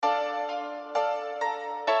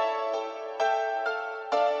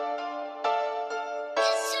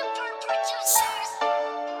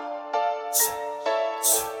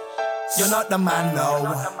You're not the man,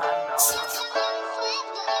 no.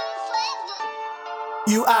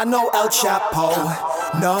 You are no El Chapo.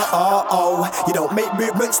 No, you don't make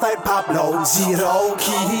movements like Pablo. 0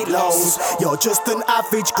 kilos. You're just an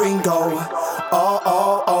average gringo.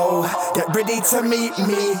 Get ready to meet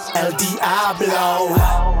me, El Diablo.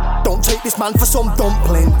 Don't take this man for some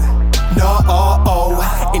dumpling. No,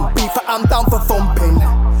 in beef I'm down for thumping.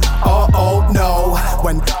 No,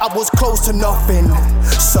 when I was close to nothing,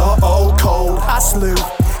 so cold, I slew.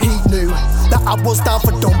 He knew that I was down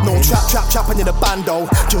for dump. No trapping in a bando,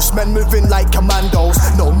 just men moving like commandos.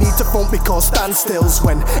 No need to front because standstills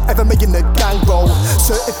whenever me in the gang roll.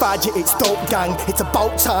 Certified, yeah, it's dope gang. It's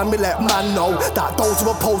about time we let man know that those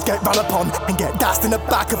who oppose get run upon and get dashed in the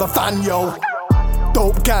back of a van, yo.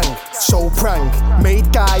 Dope gang, so prank,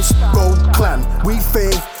 made guys, road clan. We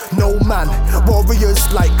fear no man,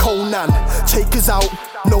 warriors like Conan. Take us out,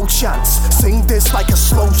 no chance. Sing this like a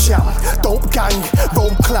slow chant. Dope gang,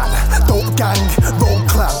 road clan. Dope gang, road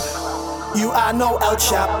clan. You are no El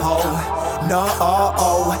Chapo. No,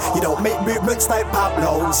 you don't make movements like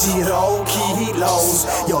Pablo. 0 kilos.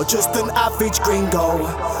 You're just an average gringo.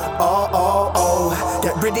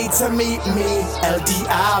 Get ready to meet me, El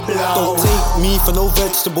Diablo. Don't take me for no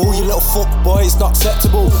vegetable, you little fuck boy, it's not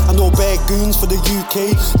acceptable. I know bare goons for the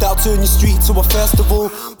UK, that'll turn your street to a festival.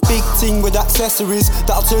 Big thing with accessories,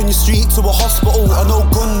 that'll turn your street to a hospital. I know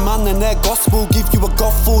gunman and their gospel, give you a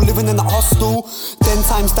gospel living in a hostel. 10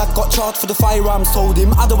 times dad got charged for the firearms, told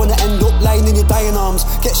him I don't wanna end up lying in your dying arms.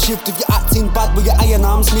 Get shift if you're acting bad with your iron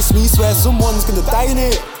arms. Miss me, swear someone's gonna die in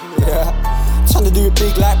it. Yeah. Trying to do it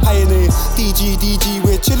big like Pioneer. DG,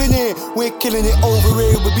 we're chilling it. We're killing it over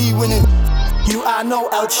here, we'll be winning. You are no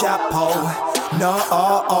El Chapo. No,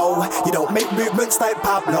 you don't make movements like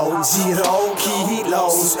Pablo. 0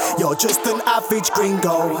 kilos. You're just an average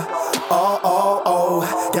gringo.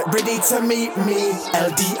 Get ready to meet me,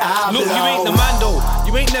 El Diablo. Look, you ain't the man though.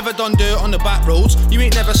 You ain't never done dirt on the back roads. You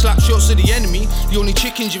ain't never slapped shots at the enemy. The only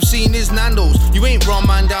chickens you've seen is Nando's. You ain't run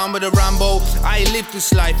man down with a Rambo. I lived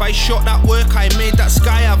this life, I shot that work, I made that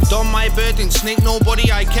sky. I've done my bird, didn't snake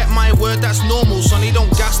nobody, I kept my word, that's normal. Sonny, don't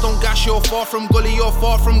gas, you're far from gully, you're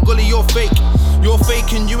far from gully, you're fake. You're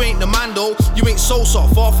fake and you ain't the man though. You ain't Sosa,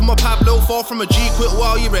 far from a Pablo, far from a G, quit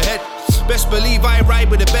while you're ahead. Best believe I ride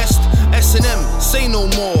with the best. S&M, say no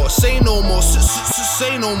more, say no more,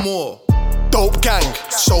 say no more. Dope gang,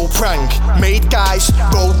 so prank, made guys,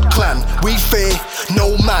 road clan. We fear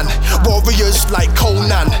no man, warriors like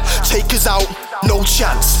Conan. Take us out, no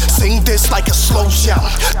chance. Sing this like a slow chant.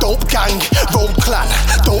 Dope gang, road clan.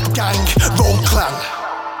 Dope gang, road clan.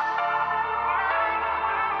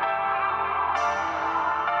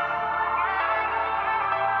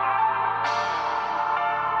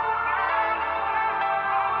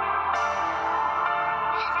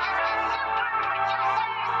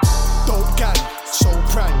 Dope gang, so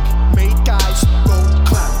prank, made guys, road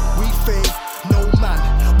clan. We fear no man,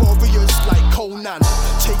 warriors like Conan.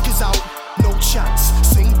 Take us out, no chance.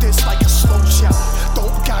 Sing this like a slow chant.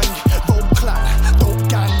 Dope gang, road clan. Dope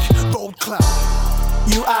gang, road clan.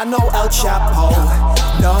 You are no El Chapo.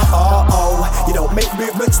 No, you don't make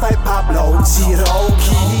movements like Pablo. 0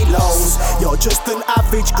 kilos. You're just an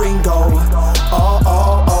average gringo.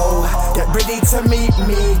 Get ready to meet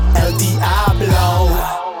me, El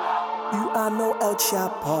Diablo. You are no El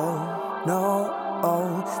Chapo, no,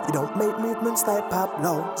 you don't make movements like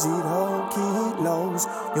Pablo. 0 kilos,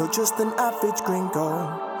 you're just an average gringo.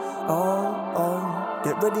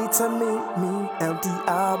 Get ready to meet me, El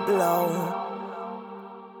Diablo.